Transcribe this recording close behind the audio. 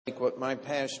Like what my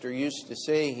pastor used to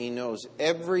say, he knows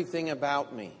everything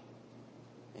about me,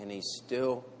 and he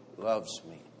still loves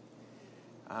me.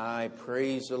 I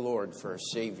praise the Lord for a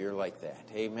Savior like that.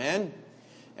 Amen.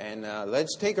 And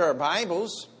let's take our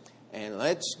Bibles and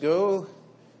let's go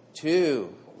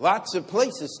to lots of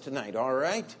places tonight, all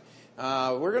right?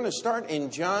 We're going to start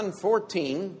in John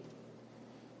 14.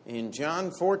 In John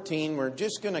 14, we're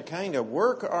just going to kind of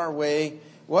work our way.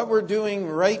 What we're doing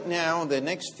right now, the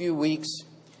next few weeks,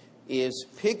 is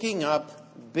picking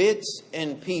up bits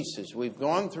and pieces. We've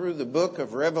gone through the book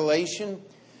of Revelation,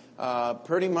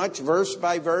 pretty much verse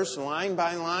by verse, line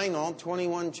by line, all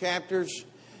 22 chapters,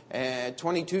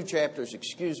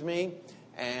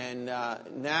 And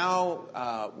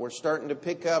now we're starting to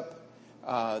pick up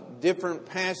different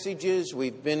passages.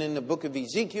 We've been in the book of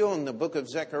Ezekiel and the book of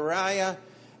Zechariah,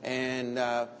 and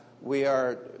we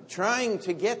are trying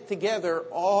to get together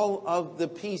all of the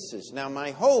pieces. Now,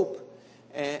 my hope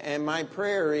and my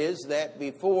prayer is that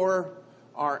before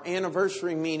our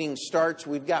anniversary meeting starts,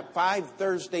 we've got 5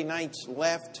 Thursday nights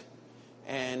left,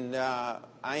 and I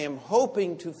am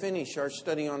hoping to finish our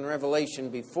study on Revelation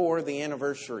before the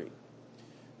anniversary.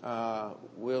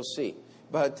 We'll see.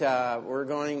 But we're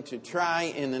going to try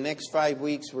in the next 5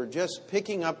 weeks. We're just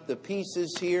picking up the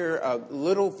pieces here of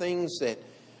little things that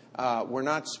were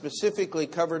not specifically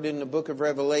covered in the book of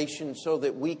Revelation so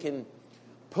that we can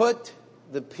put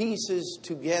the pieces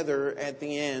together at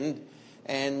the end.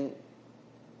 And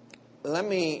let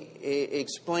me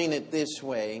explain it this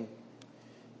way.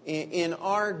 In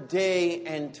our day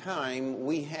and time,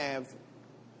 we have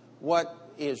what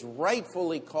is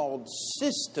rightfully called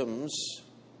systems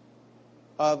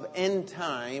of end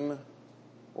time,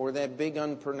 or that big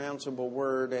unpronounceable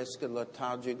word,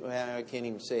 eschatologic, I can't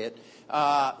even say it,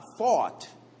 thought.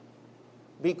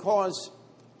 Because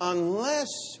unless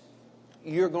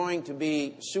you're going to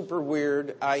be super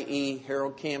weird, i.e.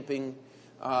 Harold Camping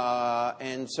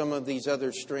and some of these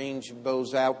other strange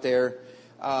bows out there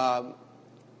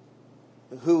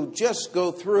who just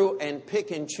go through and pick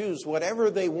and choose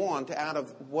whatever they want out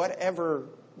of whatever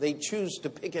they choose to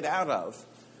pick it out of.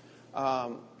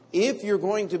 If you're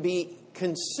going to be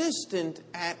consistent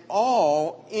at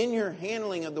all in your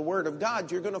handling of the Word of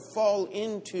God, you're going to fall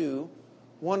into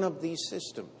one of these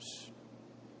systems.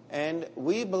 And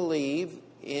we believe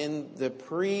in the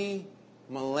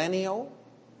pre-millennial,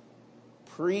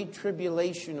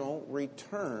 pre-tribulational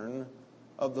return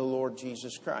of the Lord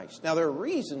Jesus Christ. Now, there are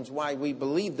reasons why we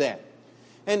believe that.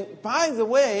 And by the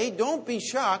way, don't be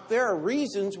shocked. There are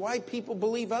reasons why people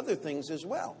believe other things as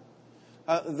well.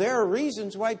 There are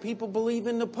reasons why people believe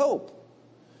in the Pope.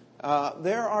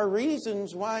 There are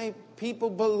reasons why people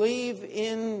believe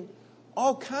in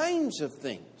all kinds of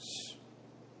things.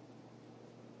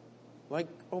 Like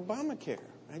Obamacare.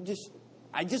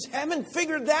 I just haven't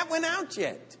figured that one out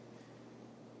yet.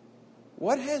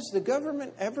 What has the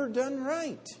government ever done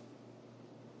right?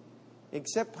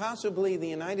 Except possibly the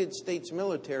United States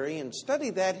military. And study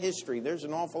that history. There's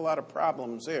an awful lot of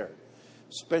problems there.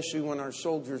 Especially when our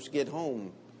soldiers get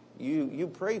home.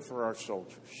 You pray for our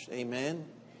soldiers. Amen.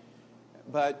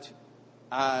 But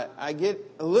I get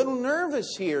a little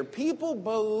nervous here. People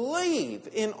believe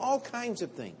in all kinds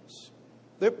of things.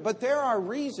 But there are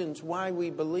reasons why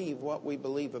we believe what we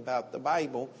believe about the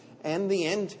Bible and the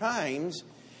end times.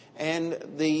 And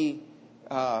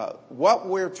what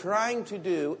we're trying to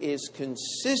do is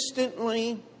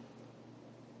consistently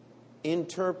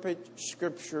interpret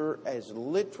Scripture as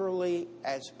literally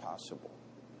as possible.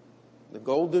 The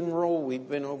golden rule, we've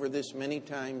been over this many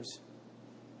times.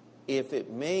 If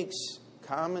it makes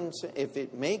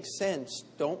sense,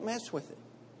 don't mess with it.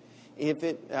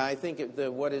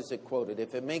 What is it quoted?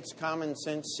 If it makes common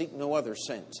sense, seek no other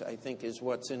sense, I think is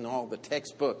what's in all the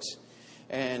textbooks.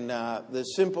 And the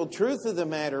simple truth of the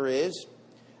matter is,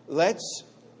 let's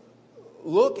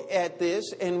look at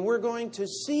this, and we're going to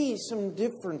see some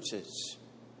differences.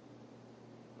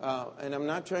 And I'm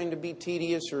not trying to be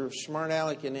tedious or smart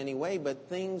aleck in any way, but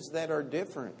things that are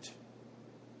different.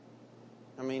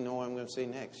 I'm going to say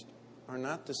next, are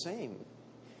not the same.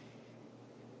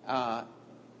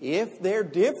 If they're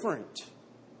different,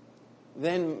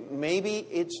 then maybe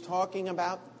it's talking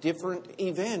about different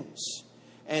events.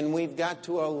 And we've got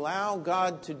to allow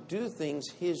God to do things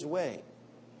His way.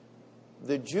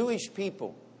 The Jewish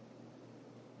people,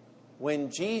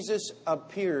 when Jesus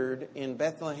appeared in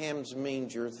Bethlehem's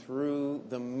manger through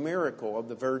the miracle of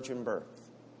the virgin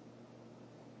birth,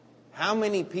 how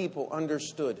many people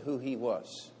understood who He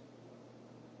was?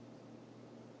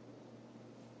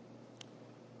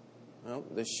 Well,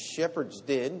 the shepherds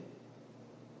did.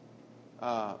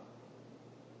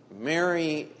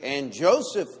 Mary and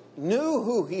Joseph knew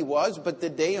who he was, but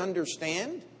did they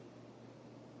understand?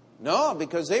 No,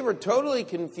 because they were totally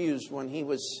confused when he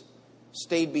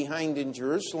stayed behind in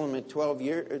Jerusalem at 12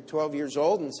 years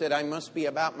old and said, I must be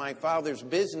about my Father's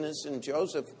business. And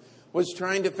Joseph was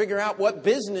trying to figure out what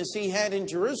business he had in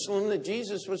Jerusalem that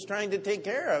Jesus was trying to take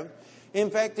care of. In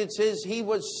fact, it says he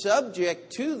was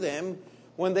subject to them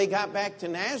when they got back to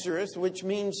Nazareth, which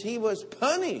means he was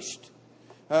punished.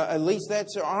 At least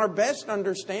that's our best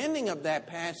understanding of that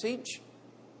passage.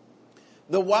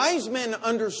 The wise men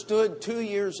understood 2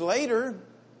 years later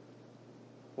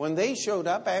when they showed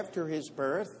up after his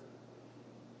birth,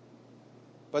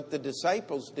 but the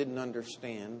disciples didn't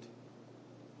understand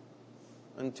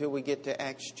until we get to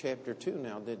Acts chapter 2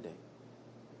 now, did they?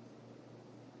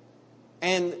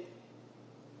 And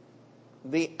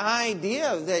the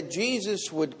idea that Jesus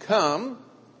would come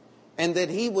and that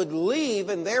he would leave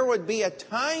and there would be a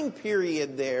time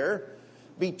period there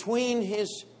between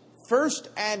his first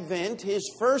advent, his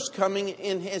first coming,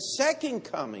 and his second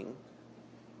coming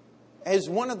as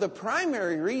one of the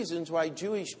primary reasons why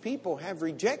Jewish people have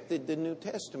rejected the New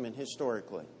Testament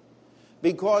historically.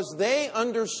 Because they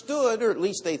understood, or at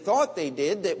least they thought they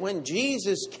did, that when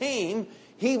Jesus came,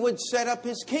 he would set up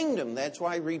his kingdom. That's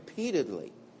why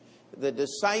repeatedly the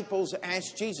disciples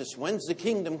asked Jesus, when's the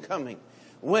kingdom coming?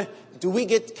 When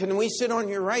can we sit on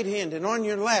your right hand and on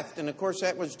your left? And of course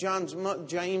that was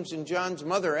James and John's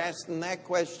mother asking that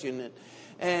question.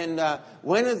 And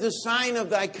when is the sign of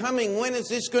thy coming? When is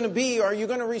this going to be? Are you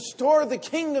going to restore the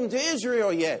kingdom to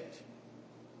Israel yet?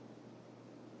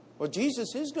 Well,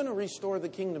 Jesus is going to restore the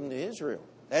kingdom to Israel.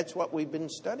 That's what we've been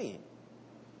studying.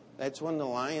 That's when the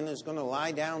lion is going to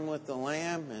lie down with the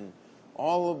lamb and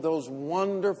all of those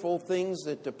wonderful things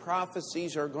that the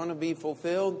prophecies are going to be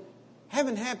fulfilled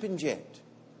haven't happened yet.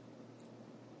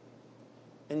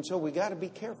 And so we got to be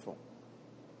careful.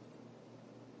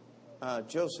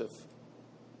 Joseph,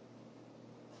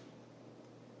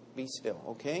 be still,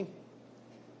 okay?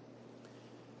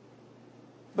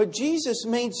 But Jesus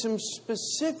made some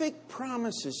specific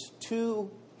promises to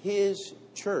his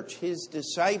church, his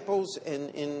disciples, and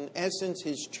in essence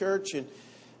his church.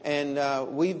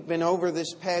 And we've been over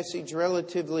this passage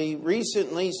relatively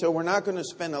recently, so we're not going to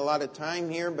spend a lot of time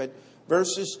here. But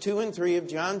verses 2 and 3 of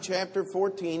John chapter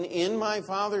 14, in my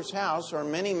Father's house are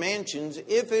many mansions.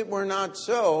 If it were not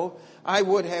so, I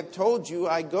would have told you,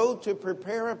 I go to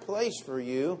prepare a place for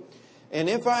you. And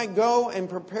if I go and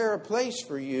prepare a place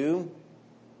for you,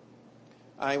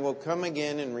 I will come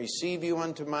again and receive you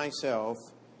unto myself,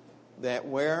 that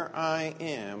where I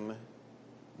am,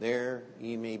 there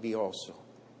ye may be also.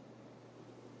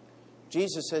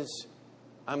 Jesus says,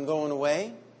 I'm going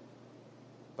away,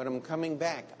 but I'm coming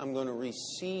back. I'm going to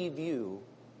receive you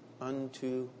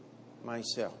unto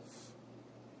myself.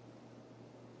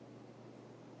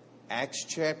 Acts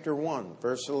chapter 1,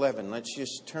 verse 11. Let's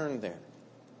just turn there.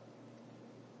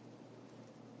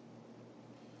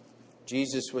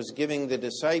 Jesus was giving the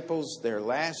disciples their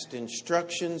last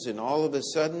instructions, and all of a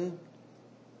sudden,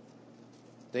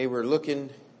 they were looking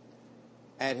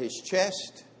at his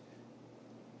chest,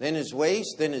 then his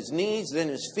waist, then his knees, then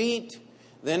his feet.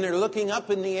 Then they're looking up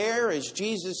in the air as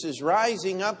Jesus is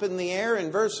rising up in the air.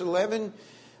 In verse 11,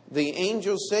 the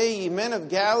angels say, Ye men of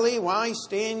Galilee, why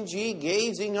stand ye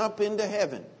gazing up into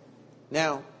heaven?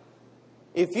 Now,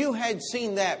 if you had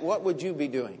seen that, what would you be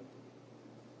doing?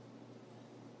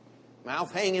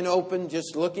 Mouth hanging open,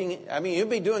 just looking. I mean, you'd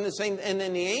be doing the same. And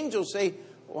then the angels say,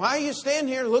 why you stand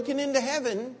here looking into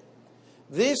heaven?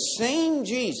 This same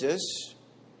Jesus,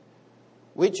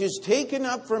 which is taken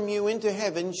up from you into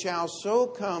heaven, shall so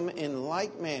come in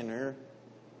like manner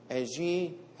as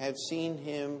ye have seen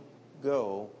him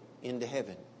go into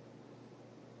heaven.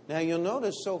 Now you'll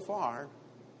notice so far,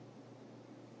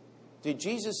 did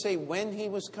Jesus say when he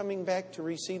was coming back to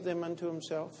receive them unto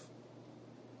himself?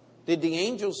 Did the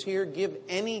angels here give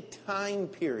any time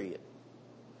period?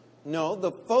 No,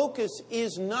 the focus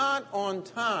is not on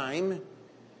time.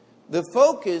 The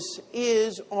focus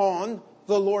is on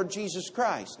the Lord Jesus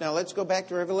Christ. Now let's go back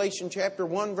to Revelation chapter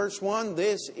 1, verse 1.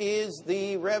 This is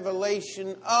the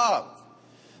revelation of.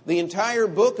 The entire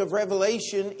book of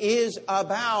Revelation is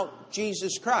about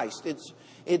Jesus Christ.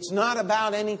 It's not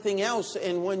about anything else.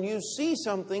 And when you see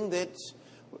something that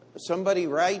somebody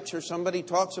writes or somebody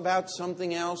talks about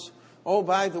something else, oh,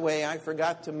 by the way, I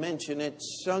forgot to mention it,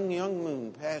 Sun Young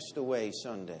Moon passed away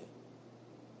Sunday.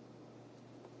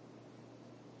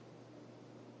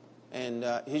 And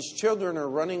his children are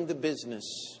running the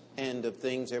business end of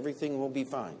things. Everything will be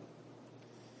fine.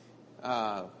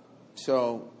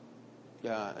 So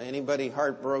anybody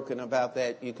heartbroken about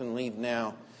that, you can leave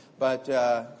now. But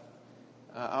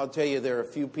I'll tell you, there are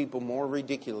a few people more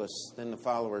ridiculous than the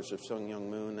followers of Sun Myung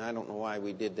Moon. I don't know why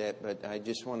we did that, but I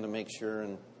just wanted to make sure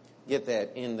and get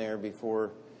that in there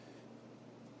before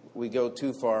we go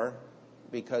too far,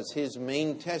 because his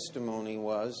main testimony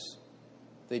was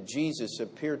that Jesus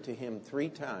appeared to him 3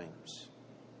 times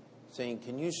saying,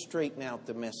 "Can you straighten out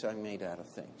the mess I made out of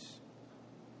things?"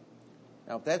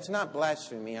 Now, if that's not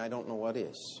blasphemy, I don't know what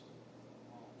is.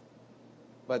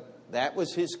 But that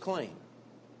was his claim.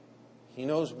 He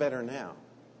knows better now.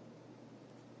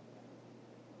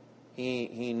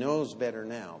 He knows better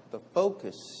now. The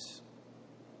focus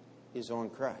is on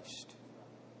Christ.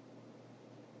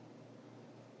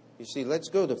 You see, let's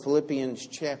go to Philippians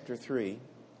chapter 3.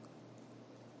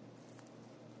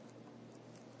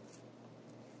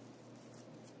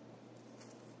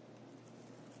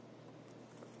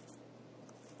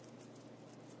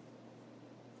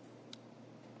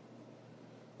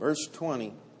 Verse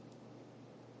 20.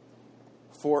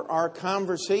 For our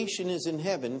conversation is in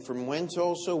heaven, from whence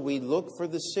also we look for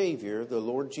the Savior, the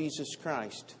Lord Jesus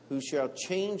Christ, who shall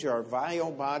change our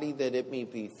vile body, that it may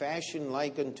be fashioned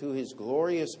like unto his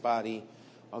glorious body,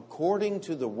 according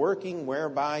to the working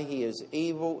whereby he is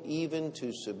able even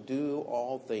to subdue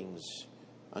all things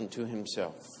unto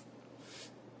himself.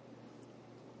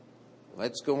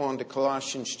 Let's go on to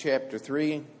Colossians chapter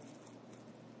 3.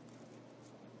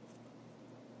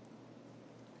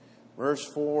 Verse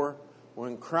 4.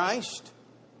 When Christ,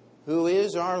 who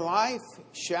is our life,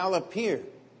 shall appear,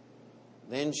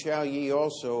 then shall ye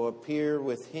also appear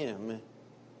with him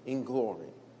in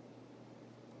glory.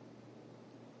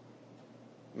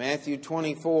 Matthew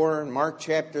 24 and Mark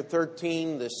chapter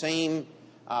 13, the same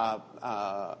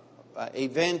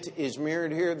event is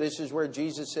mirrored here. This is where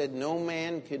Jesus said, "No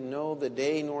man can know the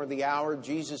day nor the hour."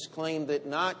 Jesus claimed that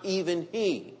not even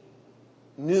he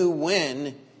knew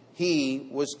when he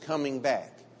was coming back.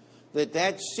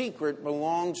 That secret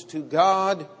belongs to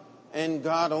God and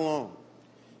God alone.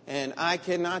 And I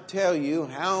cannot tell you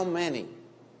how many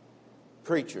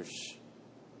preachers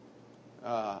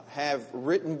have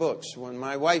written books. When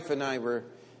my wife and I were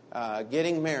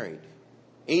getting married,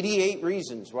 88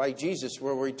 reasons why Jesus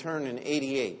will return in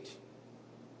 88.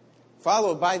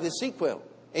 Followed by the sequel,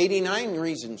 89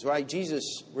 reasons why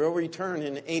Jesus will return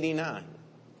in 89.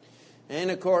 And,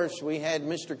 of course, we had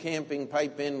Mr. Camping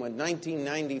pipe in with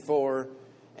 1994,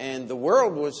 and the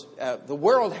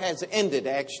world has ended,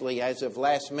 actually, as of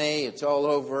last May. It's all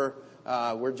over.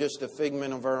 We're just a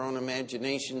figment of our own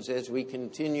imaginations as we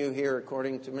continue here,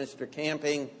 according to Mr.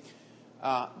 Camping.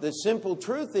 The simple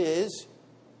truth is,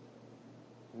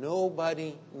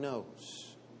 nobody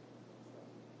knows.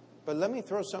 But let me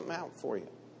throw something out for you.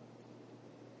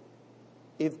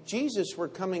 If Jesus were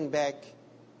coming back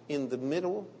in the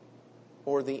middle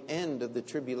or the end of the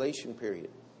tribulation period,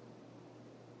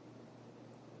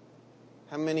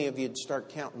 how many of you'd start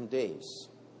counting days?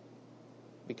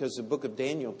 Because the book of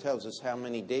Daniel tells us how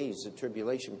many days the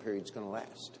tribulation period is going to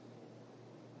last.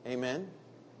 Amen?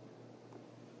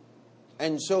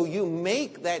 And so you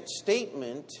make that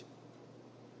statement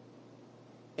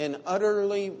an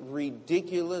utterly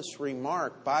ridiculous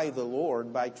remark by the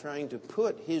Lord by trying to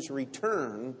put his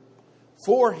return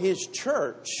for his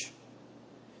church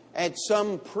at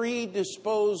some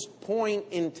predisposed point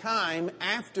in time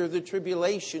after the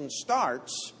tribulation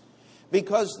starts,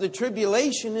 because the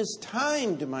tribulation is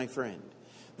timed, my friend.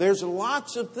 There's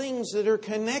lots of things that are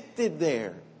connected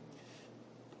there.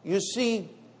 You see,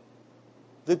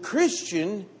 the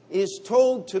Christian is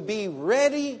told to be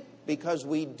ready because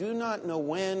we do not know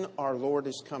when our Lord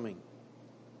is coming.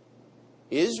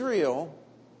 Israel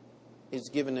is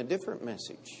given a different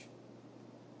message.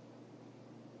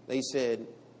 They said,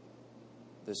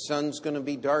 the sun's going to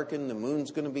be darkened, the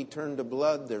moon's going to be turned to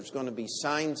blood, there's going to be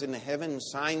signs in the heavens,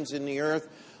 signs in the earth.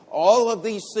 All of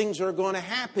these things are going to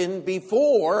happen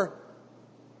before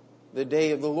the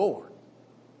day of the Lord,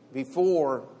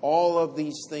 before all of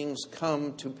these things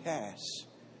come to pass.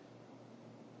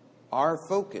 Our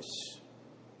focus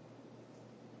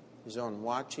is on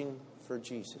watching for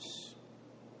Jesus.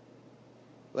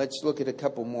 Let's look at a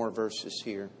couple more verses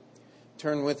here.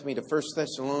 Turn with me to 1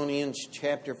 Thessalonians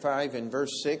chapter 5 and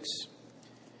verse 6.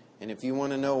 And if you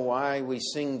want to know why we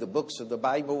sing the books of the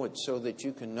Bible, it's so that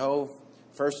you can know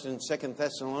 1 and 2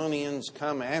 Thessalonians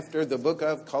come after the book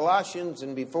of Colossians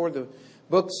and before the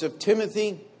books of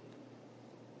Timothy.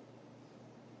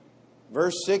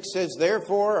 Verse 6 says,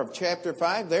 therefore, of chapter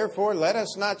 5, therefore let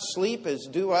us not sleep as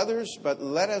do others, but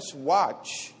let us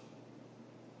watch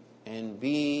and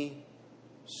be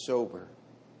sober.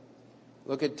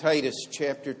 Look at Titus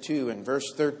chapter 2 and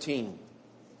verse 13.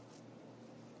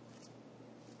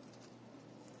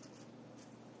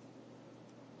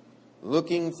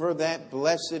 looking for that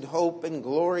blessed hope and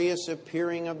glorious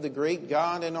appearing of the great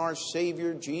God and our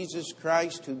Savior Jesus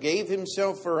Christ, who gave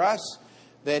himself for us,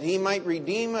 that he might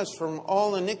redeem us from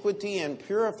all iniquity and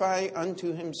purify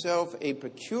unto himself a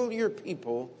peculiar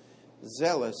people,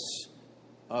 zealous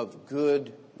of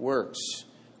good works.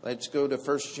 Let's go to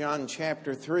 1 John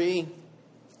chapter 3.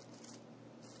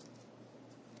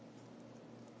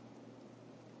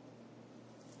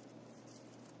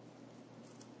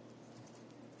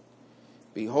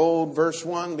 Behold, verse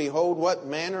 1, behold, what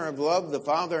manner of love the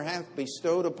Father hath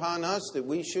bestowed upon us, that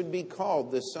we should be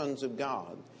called the sons of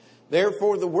God.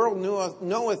 Therefore the world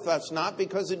knoweth us not,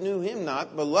 because it knew him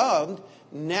not. Beloved,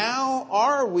 now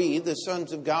are we the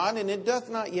sons of God, and it doth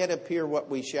not yet appear what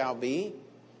we shall be.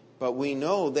 But we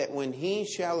know that when he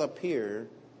shall appear,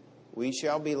 we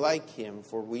shall be like him,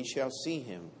 for we shall see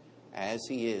him as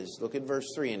he is. Look at verse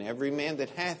 3. And every man that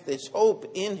hath this hope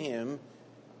in him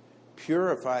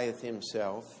purifieth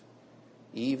himself,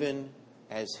 even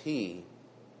as he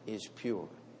is pure.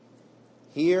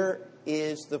 Here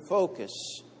is the focus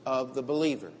of the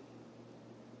believer.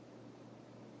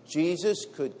 Jesus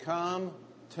could come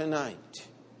tonight.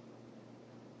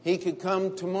 He could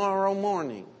come tomorrow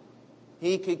morning.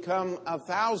 He could come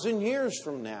 1,000 years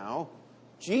from now.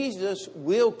 Jesus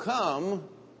will come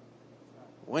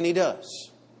when he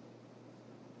does.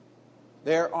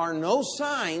 There are no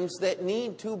signs that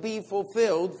need to be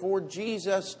fulfilled for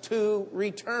Jesus to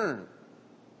return.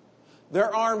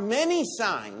 There are many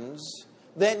signs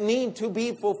that need to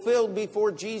be fulfilled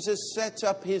before Jesus sets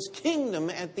up his kingdom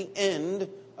at the end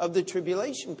of the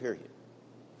tribulation period.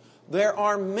 There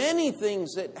are many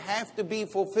things that have to be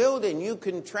fulfilled, and you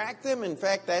can track them. In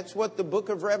fact, that's what the book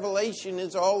of Revelation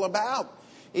is all about,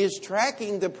 is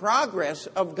tracking the progress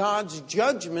of God's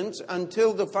judgments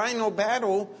until the final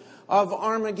battle of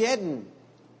Armageddon.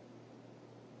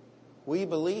 We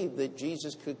believe that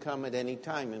Jesus could come at any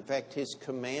time. In fact, his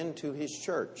command to his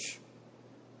church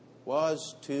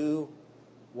was to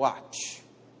watch.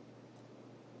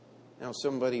 Now,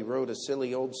 somebody wrote a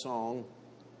silly old song.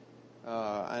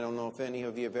 I don't know if any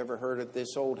of you have ever heard it.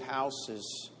 This old house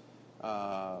is,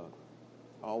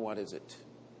 what is it?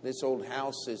 This old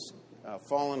house is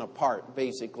falling apart,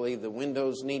 basically. The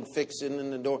windows need fixing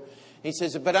and the door. He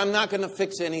says, but I'm not going to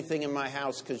fix anything in my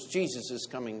house because Jesus is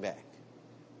coming back.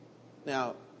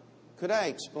 Now, could I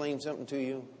explain something to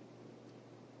you?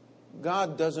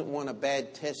 God doesn't want a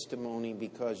bad testimony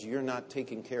because you're not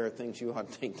taking care of things you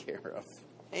ought to take care of.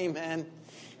 Amen.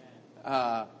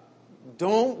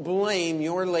 Don't blame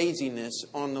your laziness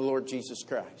on the Lord Jesus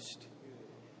Christ.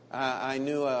 I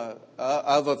knew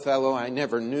of a fellow, I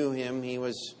never knew him. He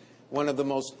was one of the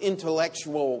most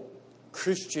intellectual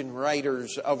Christian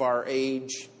writers of our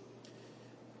age.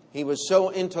 He was so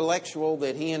intellectual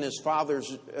that he and his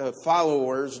father's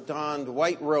followers donned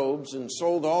white robes and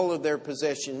sold all of their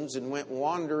possessions and went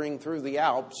wandering through the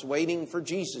Alps waiting for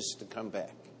Jesus to come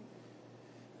back.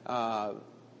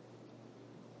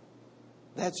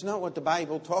 That's not what the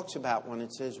Bible talks about when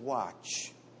it says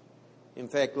watch. In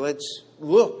fact, let's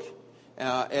look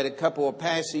at a couple of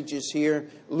passages here.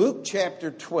 Luke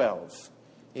chapter 12.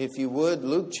 If you would,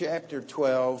 Luke chapter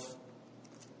 12.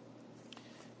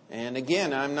 And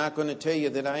again, I'm not going to tell you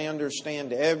that I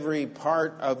understand every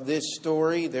part of this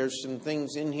story. There's some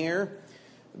things in here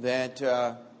that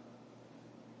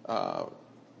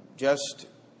just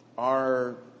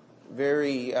are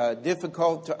very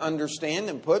difficult to understand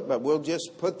and put, but we'll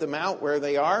just put them out where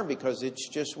they are because it's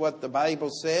just what the Bible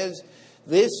says.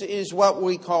 This is what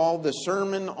we call the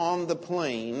Sermon on the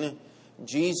Plain.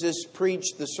 Jesus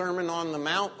preached the Sermon on the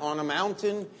Mount on a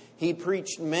mountain. He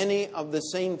preached many of the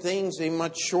same things, a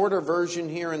much shorter version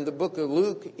here in the book of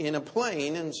Luke in a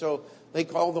plain. And so they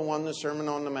call the one the Sermon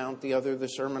on the Mount, the other the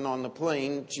Sermon on the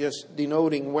Plain, just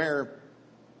denoting where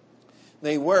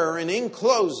they were. And in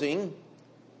closing,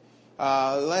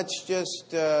 let's just,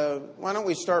 why don't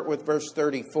we start with verse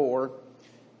 34.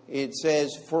 It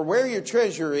says, for where your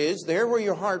treasure is, there will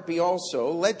your heart be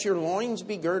also. Let your loins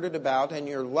be girded about, and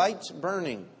your lights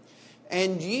burning.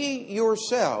 And ye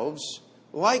yourselves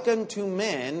like unto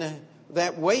men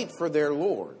that wait for their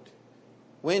Lord,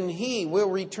 when he will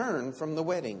return from the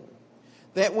wedding,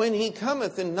 that when he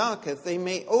cometh and knocketh, they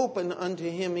may open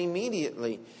unto him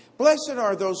immediately. Blessed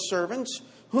are those servants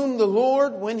whom the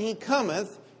Lord, when he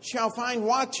cometh, shall find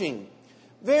watching.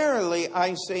 Verily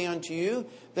I say unto you,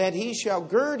 that he shall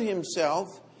gird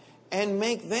himself and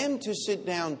make them to sit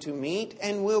down to meat,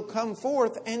 and will come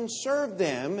forth and serve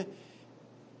them.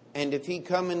 And if he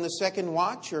come in the second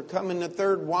watch, or come in the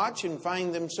third watch, and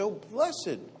find them so,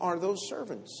 blessed are those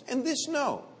servants. And this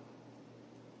know,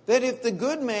 that if the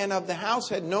good man of the house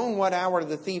had known what hour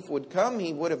the thief would come,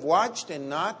 he would have watched and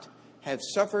not have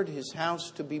suffered his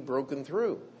house to be broken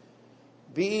through.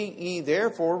 Be ye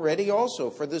therefore ready also,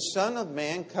 for the Son of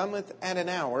Man cometh at an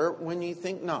hour when ye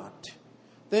think not.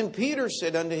 Then Peter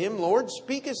said unto him, Lord,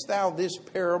 speakest thou this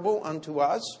parable unto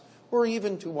us, or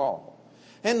even to all?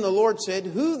 And the Lord said,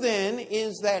 Who then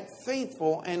is that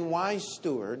faithful and wise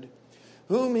steward,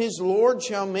 whom his Lord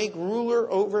shall make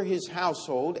ruler over his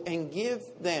household, and give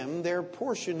them their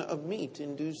portion of meat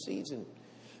in due season?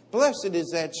 Blessed is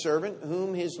that servant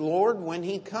whom his Lord, when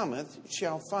he cometh,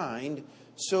 shall find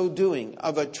so doing.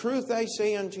 Of a truth I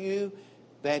say unto you,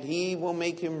 that he will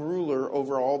make him ruler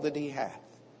over all that he hath.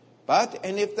 But,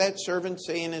 and if that servant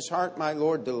say in his heart, My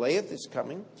Lord delayeth his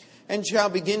coming, and shall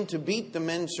begin to beat the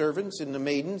men servants and the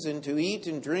maidens, and to eat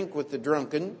and drink with the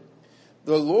drunken,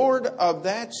 the Lord of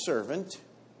that servant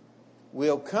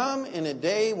will come in a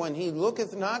day when he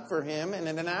looketh not for him, and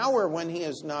in an hour when he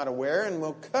is not aware, and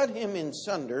will cut him in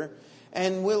sunder,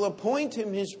 and will appoint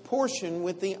him his portion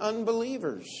with the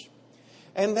unbelievers.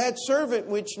 And that servant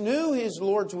which knew his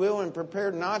Lord's will and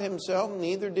prepared not himself,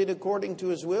 neither did according to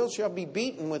his will, shall be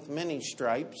beaten with many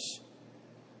stripes.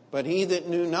 But he that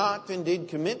knew not and did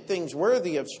commit things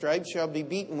worthy of stripes shall be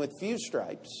beaten with few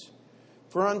stripes.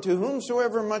 For unto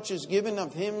whomsoever much is given,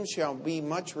 of him shall be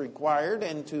much required,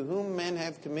 and to whom men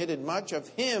have committed much, of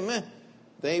him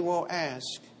they will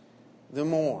ask the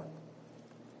more.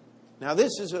 Now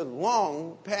this is a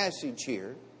long passage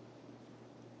here,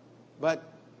 but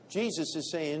Jesus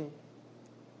is saying,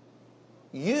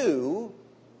 you,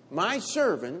 my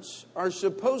servants, are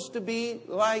supposed to be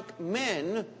like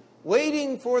men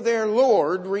waiting for their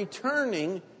Lord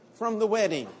returning from the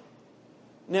wedding.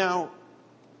 Now,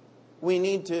 we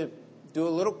need to do a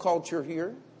little culture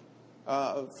here,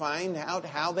 find out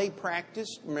how they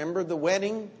practiced. Remember the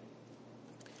wedding?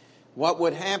 What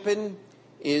would happen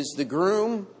is the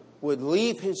groom would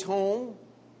leave his home,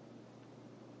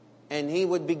 and he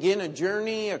would begin a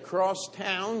journey across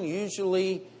town,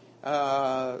 usually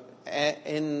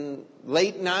in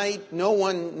late night. No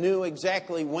one knew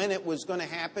exactly when it was going to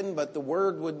happen, but the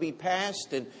word would be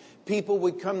passed, and people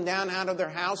would come down out of their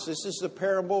house. This is the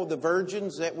parable of the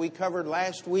virgins that we covered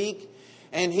last week.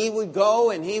 And he would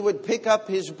go and he would pick up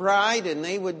his bride, and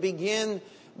they would begin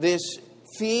this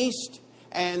feast,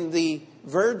 and the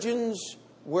virgins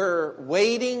were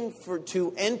waiting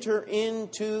to enter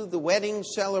into the wedding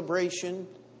celebration.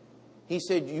 He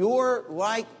said, you're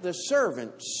like the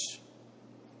servants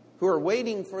who are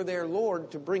waiting for their Lord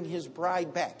to bring his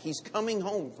bride back. He's coming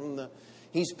home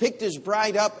he's picked his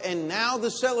bride up, and now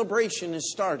the celebration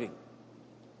is starting.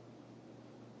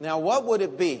 Now what would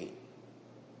it be?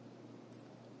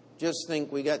 Just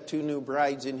think, we got 2 new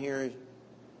brides in here.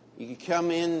 You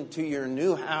come into your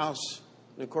new house.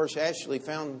 And of course, Ashley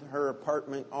found her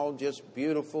apartment all just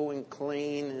beautiful and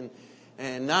clean,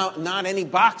 and not any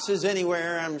boxes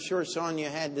anywhere. I'm sure Sonia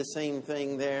had the same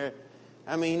thing there.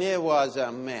 I mean, it was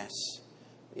a mess.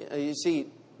 You see,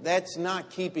 that's not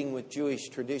keeping with Jewish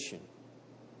tradition.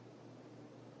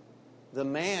 The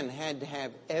man had to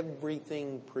have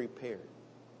everything prepared.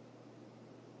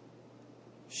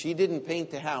 She didn't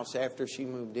paint the house after she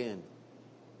moved in.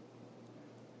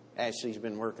 Ashley's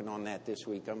been working on that this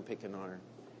week. I'm picking on her.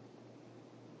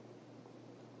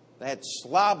 That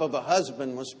slob of a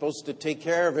husband was supposed to take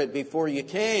care of it before you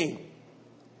came.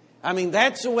 I mean,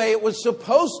 that's the way it was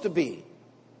supposed to be.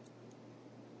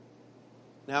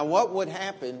 Now, what would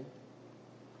happen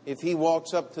if he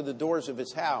walks up to the doors of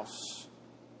his house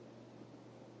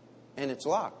and it's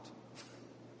locked?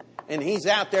 And he's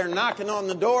out there knocking on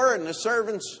the door, and the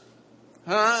servants,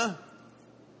 we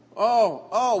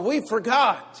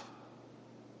forgot.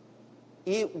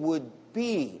 It would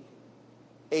be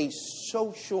a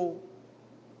social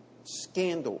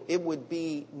scandal. It would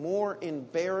be more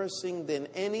embarrassing than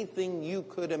anything you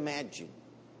could imagine.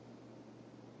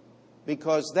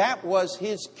 Because that was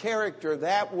his character.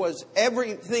 That was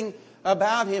everything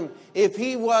about him. If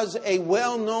he was a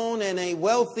well-known and a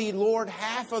wealthy lord,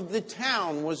 half of the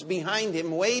town was behind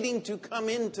him, waiting to come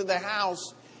into the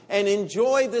house and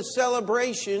enjoy the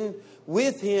celebration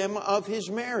with him of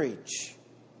his marriage.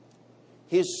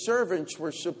 His servants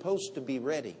were supposed to be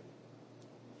ready.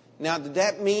 Now, did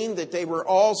that mean that they were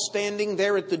all standing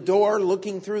there at the door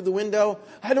looking through the window?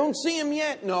 I don't see him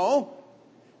yet. No.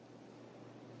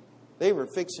 They were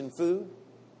fixing food.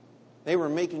 They were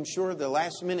making sure the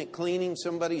last minute cleaning,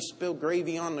 somebody spilled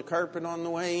gravy on the carpet on the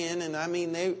way in. And I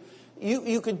mean,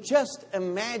 you could just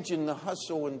imagine the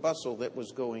hustle and bustle that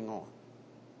was going on.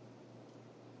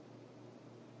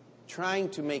 Trying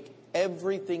to make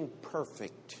everything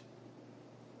perfect.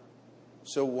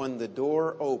 So when the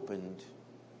door opened,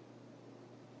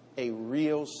 a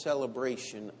real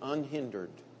celebration,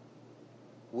 unhindered,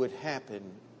 would happen,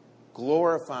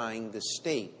 glorifying the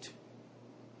state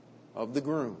of the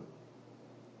groom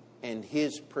and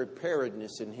his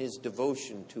preparedness and his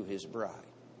devotion to his bride.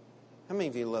 How many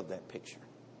of you love that picture?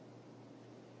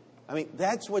 I mean,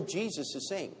 that's what Jesus is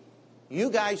saying. You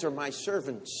guys are my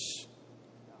servants.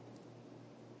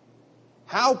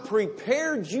 How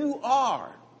prepared you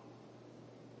are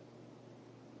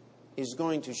is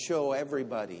going to show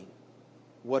everybody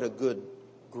what a good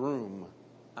groom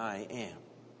I am.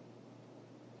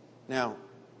 Now,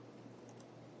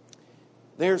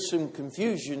 there's some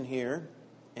confusion here,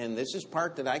 and this is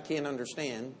part that I can't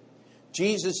understand.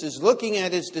 Jesus is looking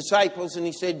at his disciples and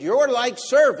he said, you're like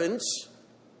servants,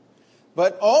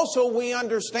 but also we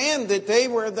understand that they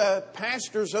were the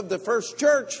pastors of the first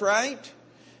church, right?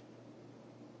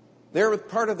 They're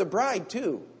part of the bride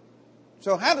too.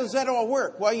 So how does that all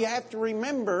work? Well, you have to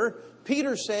remember,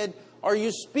 Peter said, are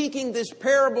you speaking this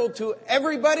parable to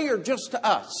everybody or just to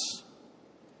us?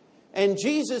 And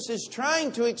Jesus is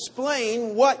trying to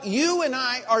explain what you and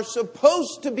I are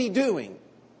supposed to be doing.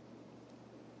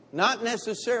 Not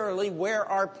necessarily where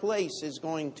our place is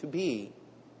going to be.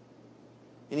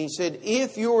 And he said,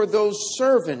 if you're those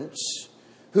servants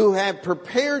who have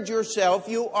prepared yourself,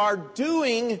 you are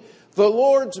doing the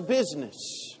Lord's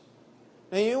business.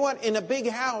 Now, you know what? In a big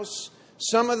house,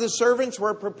 some of the servants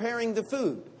were preparing the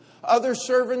food. Other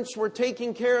servants were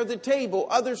taking care of the table.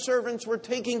 Other servants were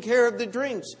taking care of the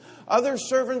drinks. Other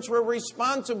servants were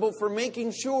responsible for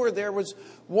making sure there was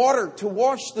water to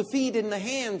wash the feet and the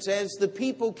hands as the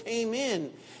people came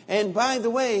in. And by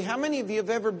the way, how many of you have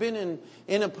ever been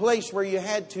in a place where you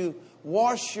had to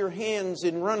wash your hands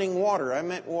in running water? I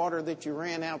meant water that you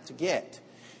ran out to get,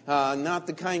 not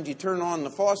the kind you turn on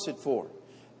the faucet for.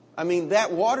 I mean,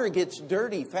 that water gets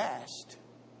dirty fast.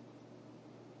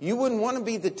 You wouldn't want to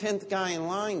be the 10th guy in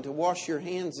line to wash your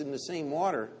hands in the same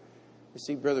water. You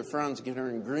see Brother Franz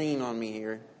getting green on me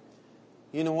here.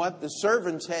 You know what? The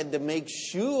servants had to make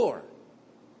sure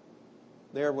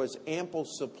there was ample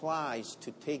supplies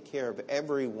to take care of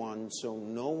everyone so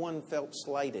no one felt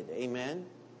slighted. Amen?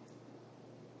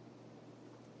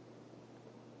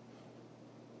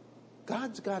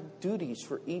 God's got duties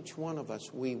for each one of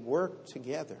us. We work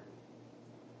together.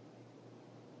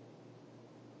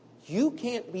 You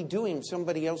can't be doing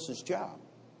somebody else's job.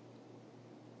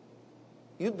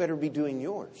 You'd better be doing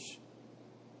yours.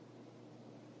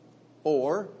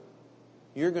 Or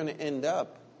you're going to end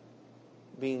up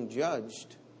being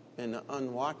judged an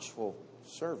unwatchful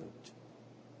servant.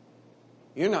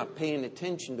 You're not paying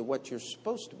attention to what you're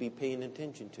supposed to be paying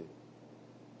attention to.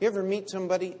 You ever meet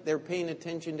somebody, they're paying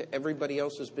attention to everybody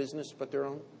else's business but their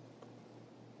own?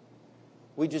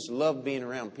 We just love being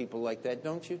around people like that,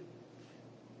 don't you?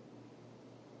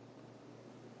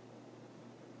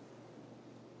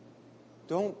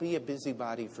 Don't be a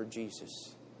busybody for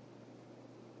Jesus.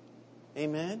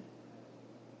 Amen?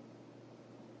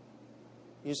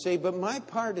 You say, but my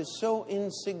part is so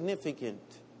insignificant.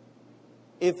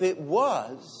 If it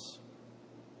was,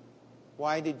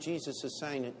 why did Jesus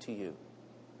assign it to you?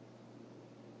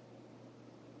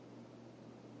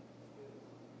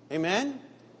 Amen?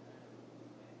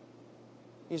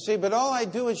 You say, but all I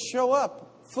do is show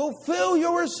up. Fulfill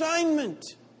your assignment.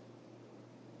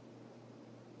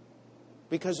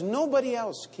 Because nobody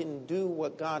else can do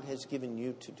what God has given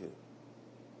you to do.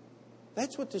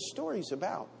 That's what the story's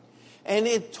about. And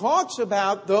it talks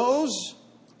about those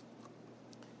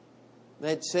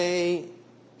that say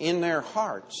in their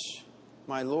hearts,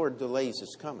 my Lord delays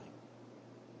his coming.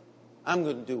 I'm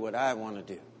going to do what I want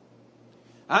to do.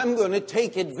 I'm going to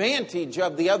take advantage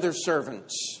of the other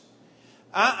servants.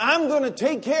 I'm going to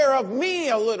take care of me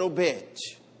a little bit.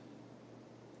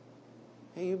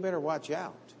 Hey, you better watch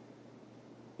out.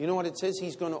 You know what it says?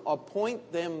 He's going to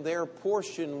appoint them their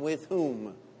portion with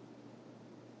whom?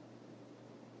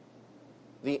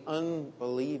 The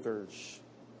unbelievers.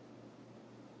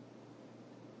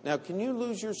 Now, can you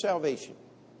lose your salvation?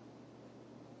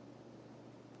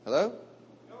 Hello?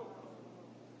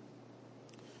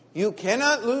 You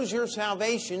cannot lose your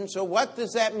salvation, so what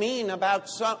does that mean about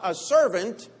a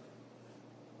servant?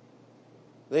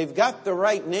 They've got the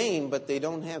right name, but they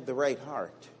don't have the right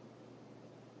heart.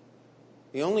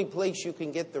 The only place you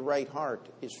can get the right heart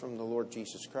is from the Lord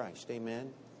Jesus Christ.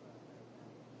 Amen?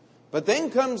 But then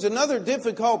comes another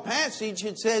difficult passage.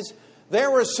 It says, there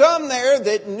were some there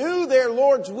that knew their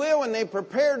Lord's will and they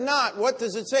prepared not. What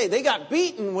does it say? They got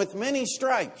beaten with many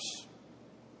stripes.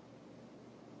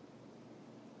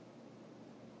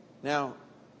 Now,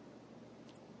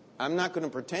 I'm not going to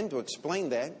pretend to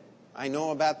explain that. I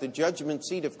know about the judgment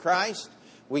seat of Christ.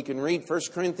 We can read 1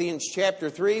 Corinthians chapter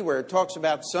 3 where it talks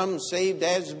about some saved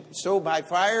as so by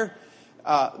fire.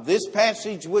 This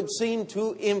passage would seem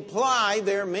to imply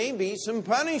there may be some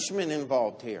punishment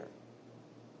involved here.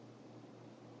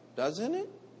 Doesn't it?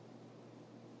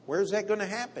 Where's that going to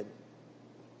happen?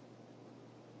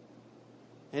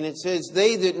 And it says,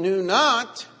 they that knew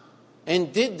not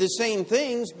and did the same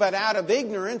things, but out of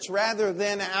ignorance rather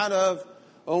than out of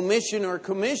omission or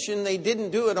commission, they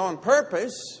didn't do it on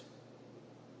purpose.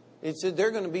 It said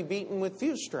they're going to be beaten with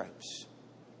few stripes.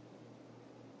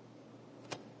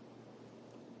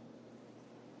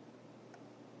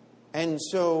 And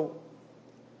so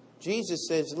Jesus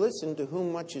says, listen, to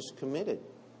whom much is committed,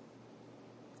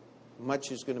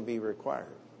 much is going to be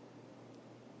required.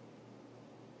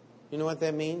 You know what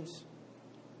that means?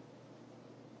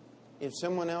 If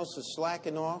someone else is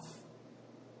slacking off,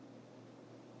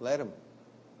 let them.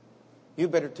 You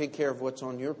better take care of what's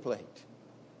on your plate.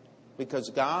 Because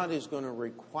God is going to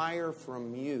require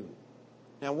from you.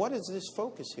 Now, what is this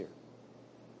focus here?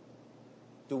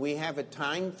 Do we have a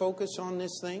time focus on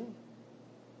this thing?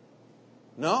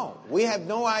 No, we have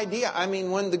no idea. I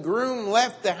mean, when the groom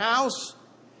left the house,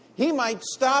 he might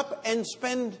stop and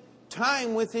spend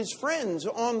time with his friends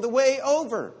on the way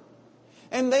over.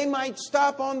 And they might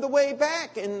stop on the way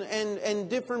back in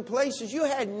different places. You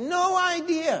had no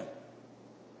idea.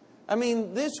 I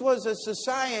mean, this was a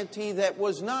society that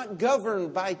was not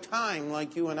governed by time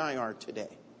like you and I are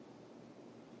today.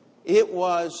 It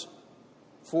was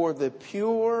for the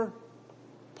pure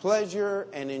pleasure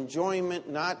and enjoyment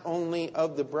not only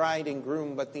of the bride and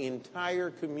groom, but the entire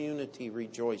community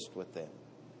rejoiced with them.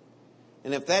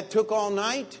 And if that took all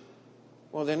night,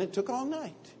 well, then it took all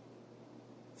night.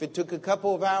 If it took a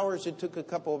couple of hours, it took a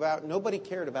couple of hours. Nobody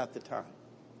cared about the time.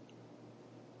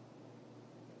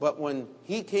 But when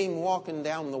he came walking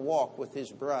down the walk with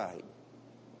his bride,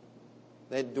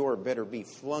 that door better be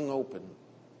flung open,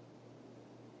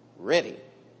 ready,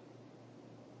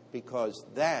 because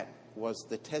that was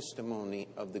the testimony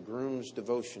of the groom's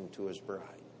devotion to his bride.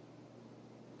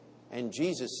 And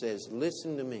Jesus says,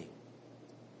 listen to me.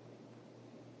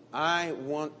 I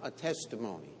want a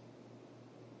testimony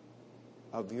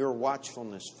of your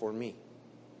watchfulness for me.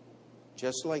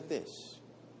 Just like this.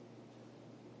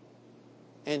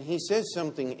 And he says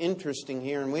something interesting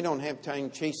here, and we don't have time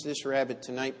to chase this rabbit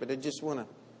tonight, but I just want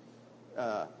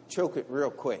to choke it real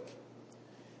quick.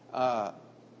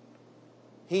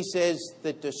 He says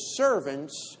that the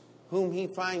servants whom he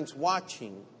finds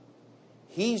watching,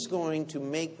 he's going to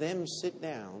make them sit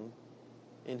down,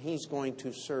 and he's going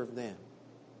to serve them.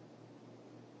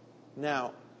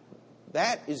 Now,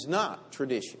 that is not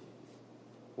tradition.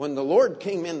 When the Lord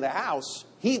came in the house,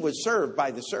 he was served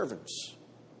by the servants.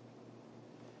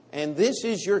 And this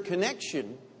is your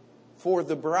connection for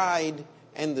the bride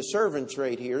and the servants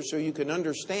right here, so you can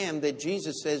understand that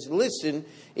Jesus says, listen,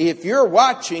 if you're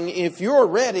watching, if you're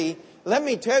ready, let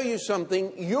me tell you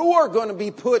something, you are going to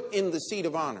be put in the seat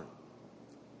of honor.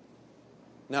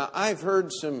 Now, I've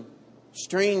heard some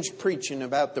strange preaching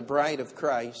about the bride of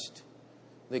Christ.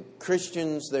 The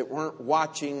Christians that weren't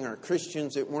watching or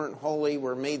Christians that weren't holy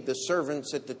were made the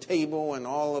servants at the table and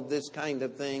all of this kind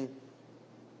of thing.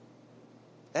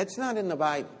 That's not in the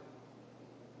Bible.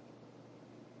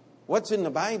 What's in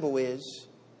the Bible is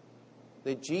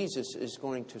that Jesus is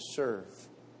going to serve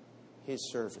his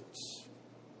servants.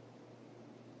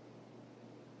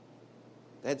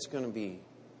 That's going to be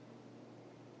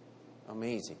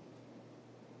amazing.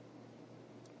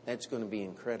 That's going to be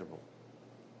incredible.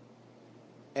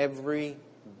 Every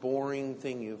boring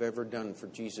thing you've ever done for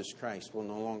Jesus Christ will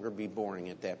no longer be boring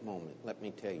at that moment. Let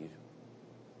me tell you.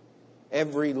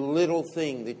 Every little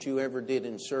thing that you ever did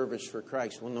in service for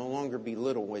Christ will no longer be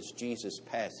little as Jesus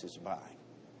passes by.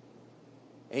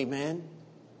 Amen?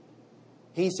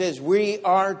 He says we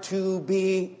are to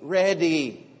be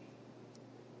ready.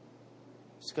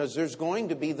 It's because there's going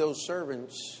to be those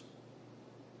servants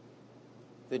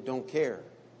that don't care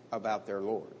about their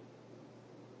Lord.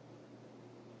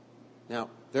 Now,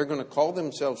 they're going to call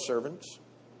themselves servants,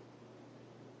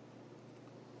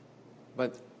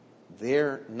 but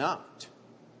they're not.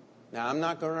 Now, I'm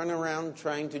not going to run around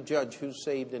trying to judge who's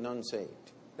saved and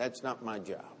unsaved. That's not my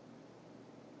job.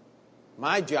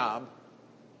 My job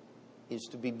is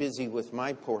to be busy with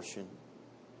my portion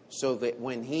so that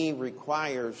when he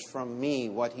requires from me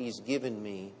what he's given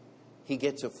me, he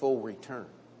gets a full return.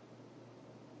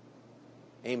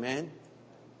 Amen?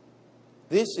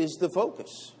 This is the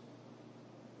focus.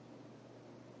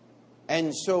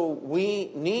 And so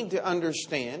we need to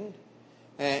understand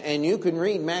And you can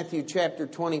read Matthew chapter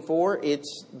 24.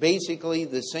 It's basically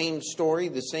the same story,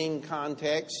 the same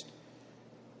context.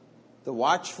 The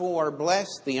watchful are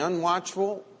blessed, the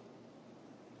unwatchful,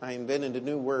 I invented a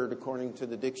new word according to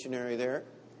the dictionary there,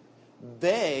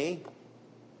 they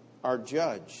are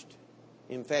judged.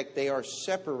 In fact, they are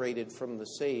separated from the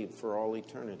saved for all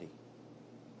eternity.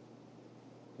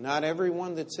 Not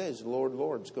everyone that says, Lord,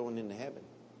 Lord, is going into heaven.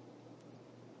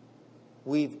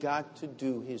 We've got to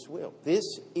do His will.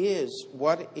 This is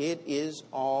what it is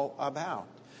all about.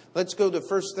 Let's go to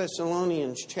 1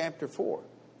 Thessalonians chapter 4.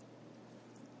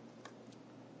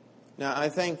 Now, I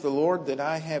thank the Lord that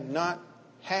I have not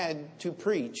had to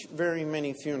preach very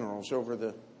many funerals over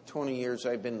the 20 years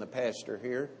I've been the pastor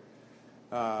here.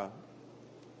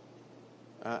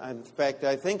 In fact,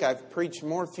 I think I've preached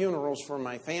more funerals for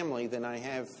my family than I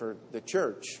have for the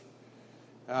church.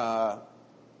 But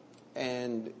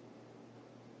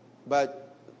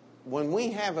when we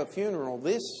have a funeral,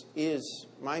 this is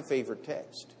my favorite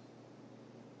text.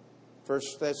 1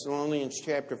 Thessalonians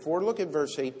chapter 4, look at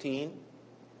verse 18.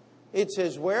 It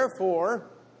says, wherefore,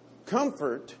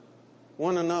 comfort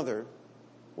one another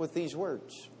with these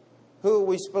words. Who are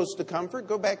we supposed to comfort?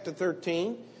 Go back to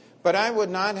 13. But I would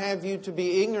not have you to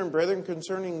be ignorant, brethren,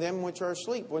 concerning them which are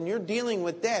asleep. When you're dealing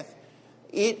with death,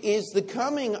 it is the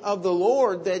coming of the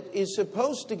Lord that is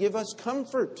supposed to give us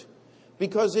comfort.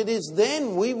 Because it is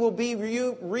then we will be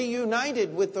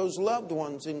reunited with those loved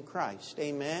ones in Christ.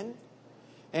 Amen?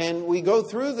 And we go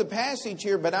through the passage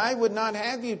here, but I would not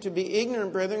have you to be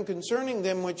ignorant, brethren, concerning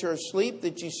them which are asleep,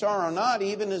 that ye sorrow not,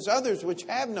 even as others which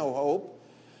have no hope.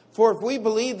 For if we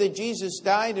believe that Jesus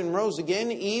died and rose again,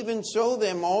 even so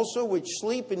them also which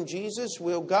sleep in Jesus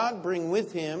will God bring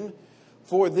with Him.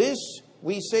 For this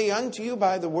we say unto you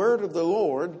by the word of the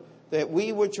Lord, that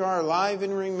we which are alive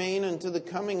and remain unto the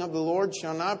coming of the Lord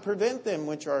shall not prevent them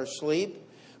which are asleep.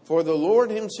 For the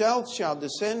Lord Himself shall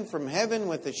descend from heaven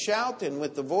with a shout, and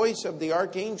with the voice of the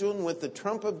archangel, and with the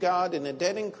trump of God, and the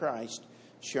dead in Christ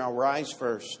shall rise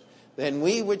first. Then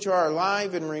we which are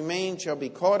alive and remain shall be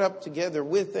caught up together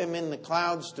with them in the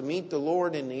clouds to meet the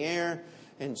Lord in the air,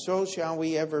 and so shall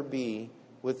we ever be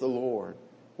with the Lord.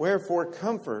 Wherefore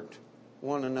comfort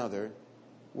one another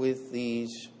with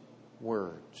these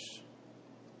words.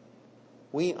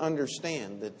 We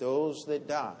understand that those that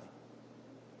die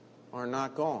are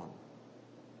not gone.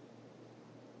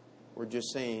 We're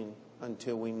just saying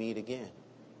until we meet again.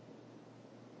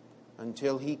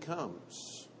 Until He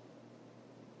comes.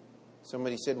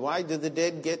 Somebody said, why do the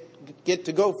dead get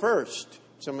to go first?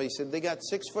 Somebody said, they got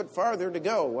 6 foot farther to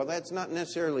go. Well, that's not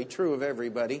necessarily true of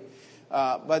everybody.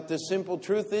 But the simple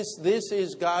truth is, this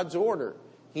is God's order.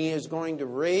 He is going to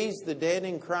raise the dead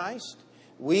in Christ.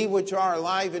 We which are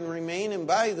alive and remain. And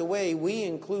by the way, we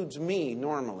includes me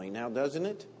normally. Now, doesn't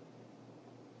it?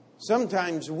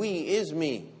 Sometimes we is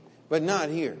me, but not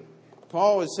here.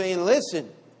 Paul is saying, listen,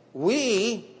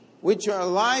 we which are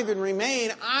alive and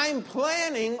remain, I'm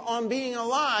planning on being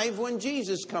alive when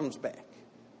Jesus comes back.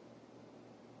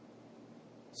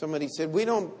 Somebody said, we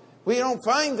don't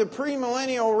find the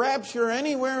premillennial rapture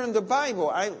anywhere in the Bible.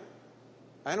 I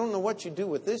don't know what you do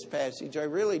with this passage. I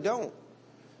really don't.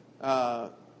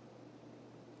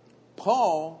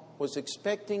 Paul was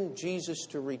expecting Jesus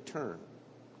to return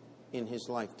in his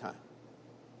lifetime.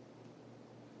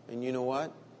 And you know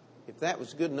what? If that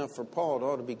was good enough for Paul, it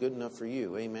ought to be good enough for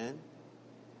you. Amen?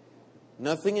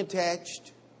 Nothing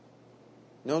attached.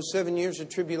 No 7 years of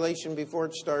tribulation before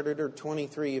it started, or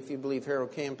 23 if you believe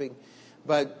Harold Camping.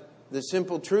 But the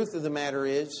simple truth of the matter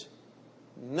is,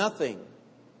 nothing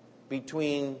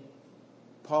between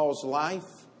Paul's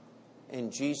life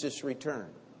and Jesus' return.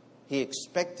 He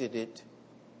expected it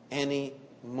any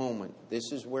moment.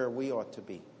 This is where we ought to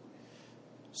be.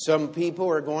 Some people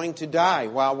are going to die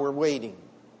while we're waiting.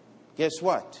 Guess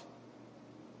what?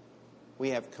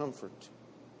 We have comfort.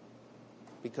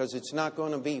 Because it's not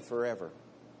going to be forever.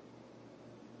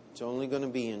 It's only going to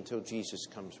be until Jesus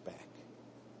comes back.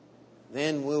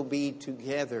 Then we'll be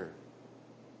together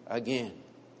again.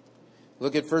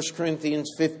 Look at 1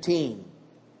 Corinthians 15.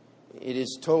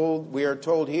 We are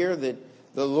told here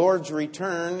that the Lord's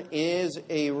return is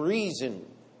a reason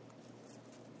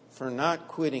for not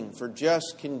quitting, for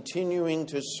just continuing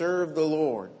to serve the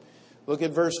Lord. Look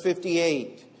at verse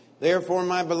 58. Therefore,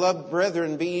 my beloved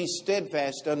brethren, be ye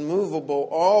steadfast, unmovable,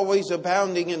 always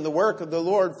abounding in the work of the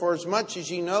Lord, for as much as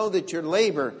ye know that your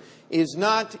labor is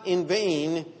not in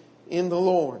vain in the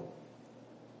Lord.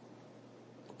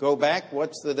 Go back.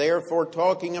 What's the therefore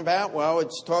talking about? Well,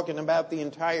 it's talking about the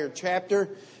entire chapter.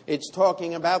 It's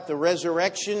talking about the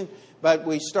resurrection. But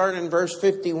we start in verse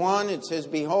 51. It says,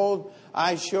 Behold,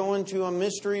 I show unto you a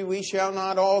mystery. We shall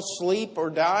not all sleep or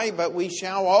die, but we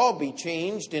shall all be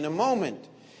changed in a moment,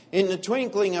 in the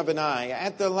twinkling of an eye,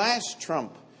 at the last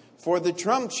trump. For the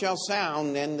trump shall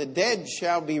sound, and the dead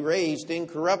shall be raised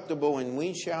incorruptible, and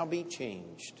we shall be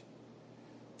changed.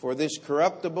 For this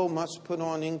corruptible must put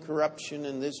on incorruption,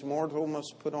 and this mortal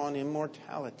must put on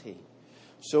immortality.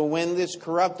 So when this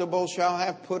corruptible shall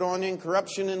have put on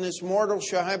incorruption, and this mortal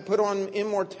shall have put on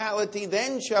immortality,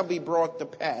 then shall be brought to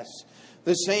pass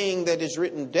the saying that is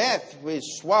written, Death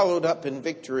is swallowed up in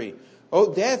victory.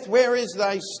 O death, where is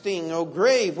thy sting? O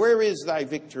grave, where is thy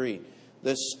victory?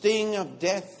 The sting of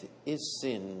death is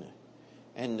sin,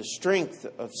 and the strength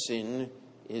of sin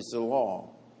is the law.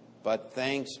 But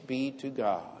thanks be to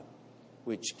God,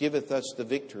 which giveth us the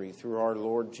victory through our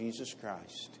Lord Jesus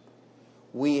Christ.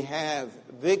 We have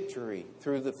victory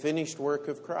through the finished work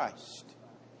of Christ.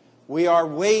 We are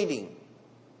waiting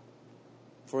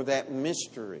for that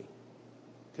mystery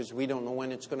because we don't know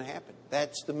when it's going to happen.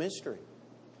 That's the mystery.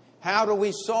 How do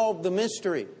we solve the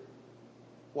mystery?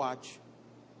 Watch.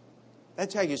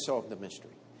 That's how you solve the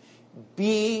mystery.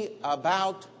 Be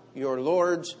about your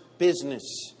Lord's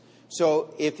business.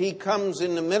 So if He comes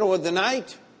in the middle of the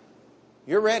night,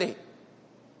 you're ready.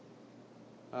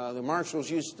 The Marshalls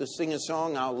used to sing a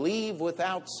song, I'll leave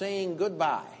without saying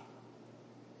goodbye.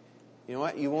 You know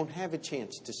what? You won't have a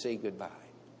chance to say goodbye.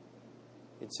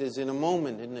 It says, in a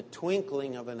moment, in the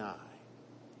twinkling of an eye.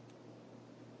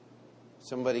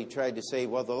 Somebody tried to say,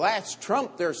 well, the last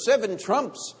trump, there are 7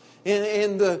 trumps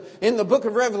in the book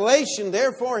of Revelation.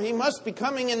 Therefore, He must be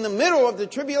coming in the middle of the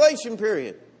tribulation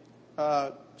period.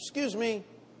 Excuse me.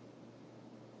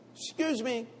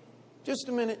 Just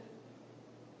a minute.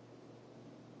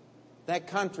 That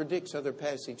contradicts other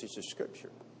passages of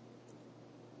Scripture.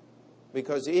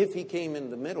 Because if He came in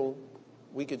the middle,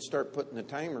 we could start putting a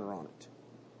timer on it.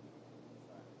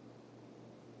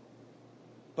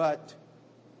 But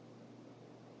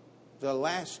the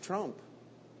last trump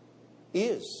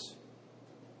is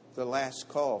the last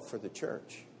call for the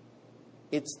church.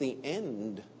 It's the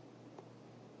end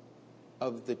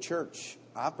of the church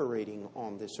operating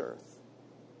on this earth.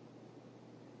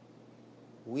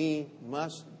 We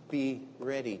must be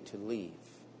ready to leave.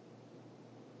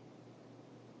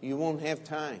 You won't have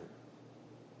time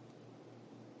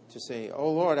to say,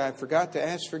 oh Lord, I forgot to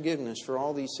ask forgiveness for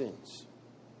all these sins.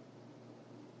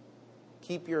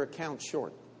 Keep your account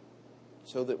short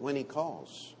so that when He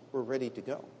calls, we're ready to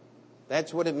go.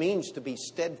 That's what it means to be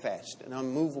steadfast and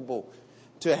unmovable,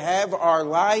 to have our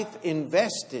life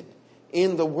invested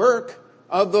in the work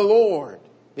of the Lord,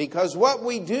 because what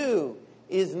we do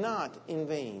is not in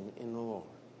vain in the Lord.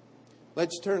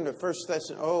 Let's turn to 1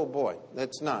 Thessalonians. Oh boy,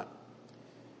 that's not.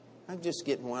 I'm just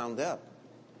getting wound up.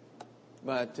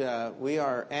 But we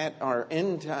are at our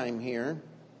end time here.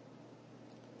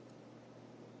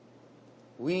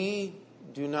 We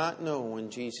do not know when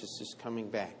Jesus is coming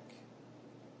back.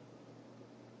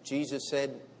 Jesus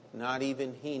said, not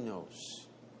even He knows.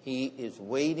 He is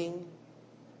waiting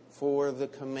for the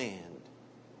command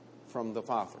from the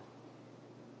Father.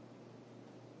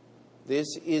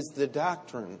 This is the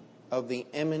doctrine of the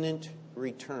imminent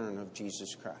return of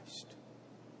Jesus Christ.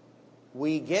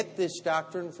 We get this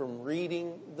doctrine from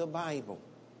reading the Bible.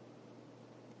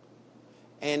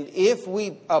 And if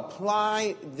we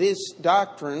apply this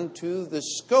doctrine to the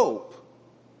scope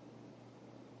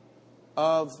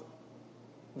of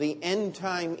the end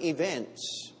time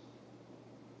events,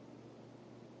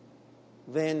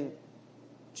 then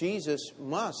Jesus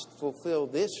must fulfill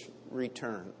this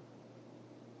return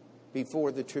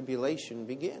before the tribulation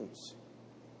begins.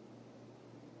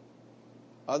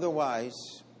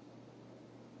 Otherwise,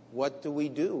 what do we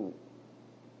do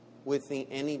with the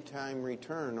anytime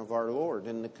return of our Lord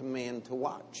and the command to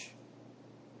watch?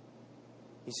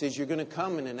 He says, you're going to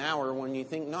come in an hour when you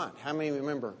think not. How many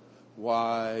remember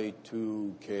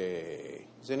Y2K?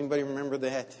 Does anybody remember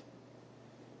that?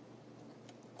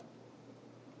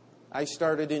 I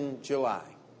started in July.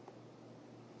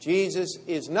 Jesus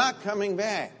is not coming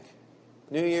back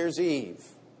New Year's Eve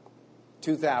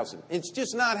 2000. It's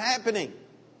just not happening.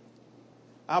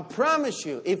 I'll promise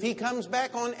you, if He comes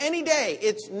back on any day,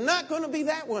 it's not going to be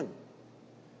that one.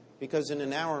 Because in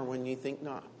an hour when you think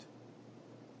not.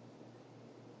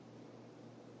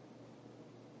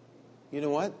 You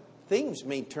know what? Things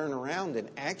may turn around and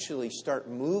actually start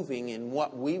moving in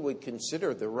what we would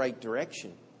consider the right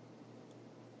direction.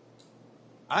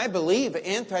 I believe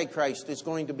Antichrist is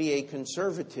going to be a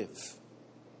conservative.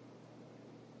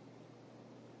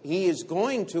 He is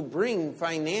going to bring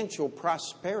financial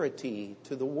prosperity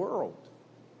to the world.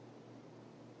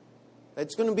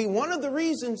 That's going to be one of the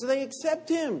reasons they accept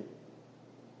Him.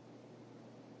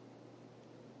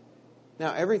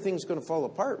 Now, everything's going to fall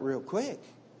apart real quick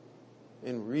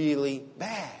and really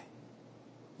bad.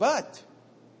 But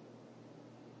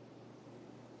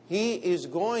He is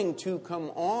going to come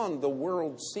on the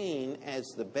world scene as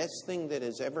the best thing that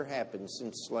has ever happened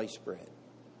since sliced bread.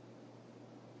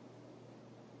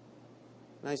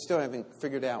 And I still haven't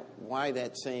figured out why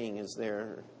that saying is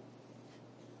there.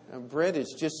 Bread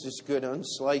is just as good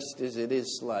unsliced as it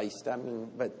is sliced.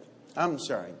 But I'm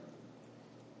sorry.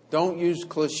 Don't use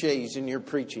cliches in your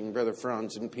preaching, Brother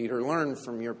Franz and Peter. Learn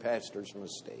from your pastor's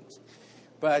mistakes.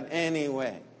 But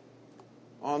anyway,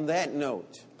 on that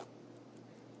note,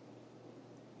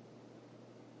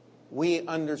 we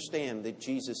understand that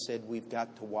Jesus said we've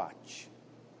got to watch.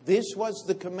 This was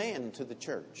the command to the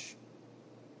church.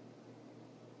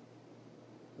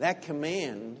 That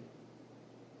command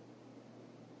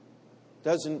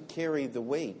doesn't carry the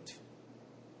weight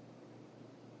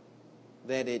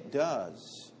that it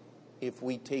does if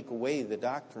we take away the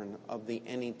doctrine of the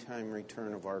anytime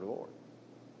return of our Lord.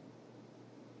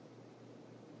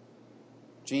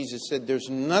 Jesus said, there's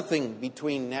nothing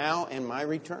between now and my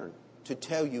return to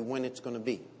tell you when it's going to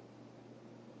be.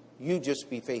 You just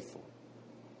be faithful.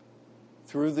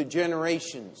 Through the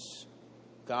generations,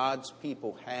 God's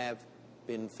people have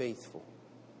been faithful.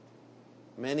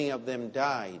 Many of them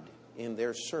died in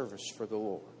their service for the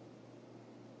Lord.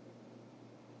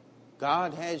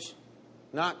 God has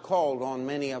not called on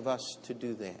many of us to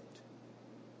do that.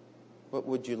 But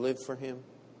would you live for Him?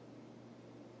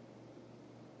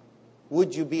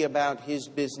 Would you be about His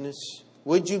business?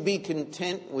 Would you be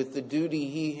content with the duty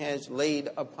He has laid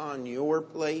upon your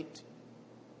plate?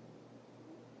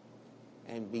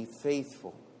 And be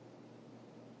faithful.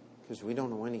 Because we don't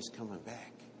know when He's coming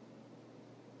back.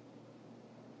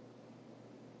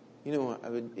 You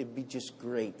know, it'd be just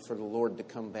great for the Lord to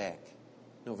come back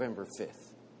November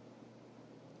 5th.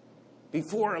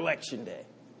 Before Election Day.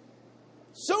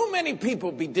 So many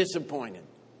people be disappointed.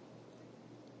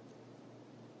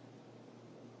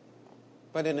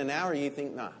 But in an hour you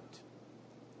think not.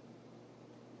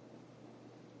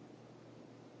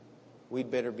 We'd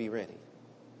better be ready.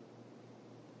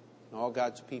 And all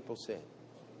God's people said.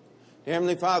 Dear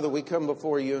Heavenly Father, we come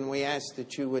before You and we ask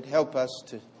that You would help us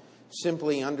to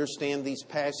simply understand these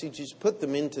passages, put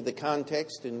them into the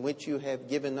context in which You have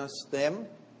given us them.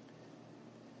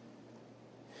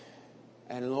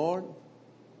 And Lord,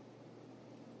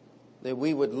 that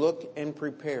we would look and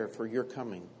prepare for Your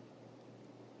coming.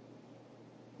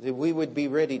 That we would be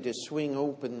ready to swing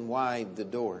open wide the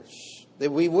doors.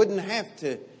 That we wouldn't have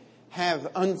to have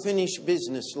unfinished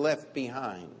business left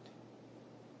behind.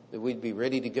 That we'd be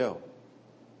ready to go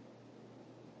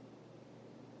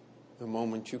the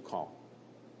moment You call.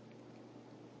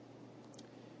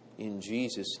 In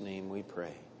Jesus' name we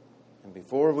pray. And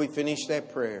before we finish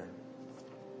that prayer,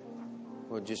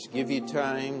 we'll just give you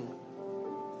time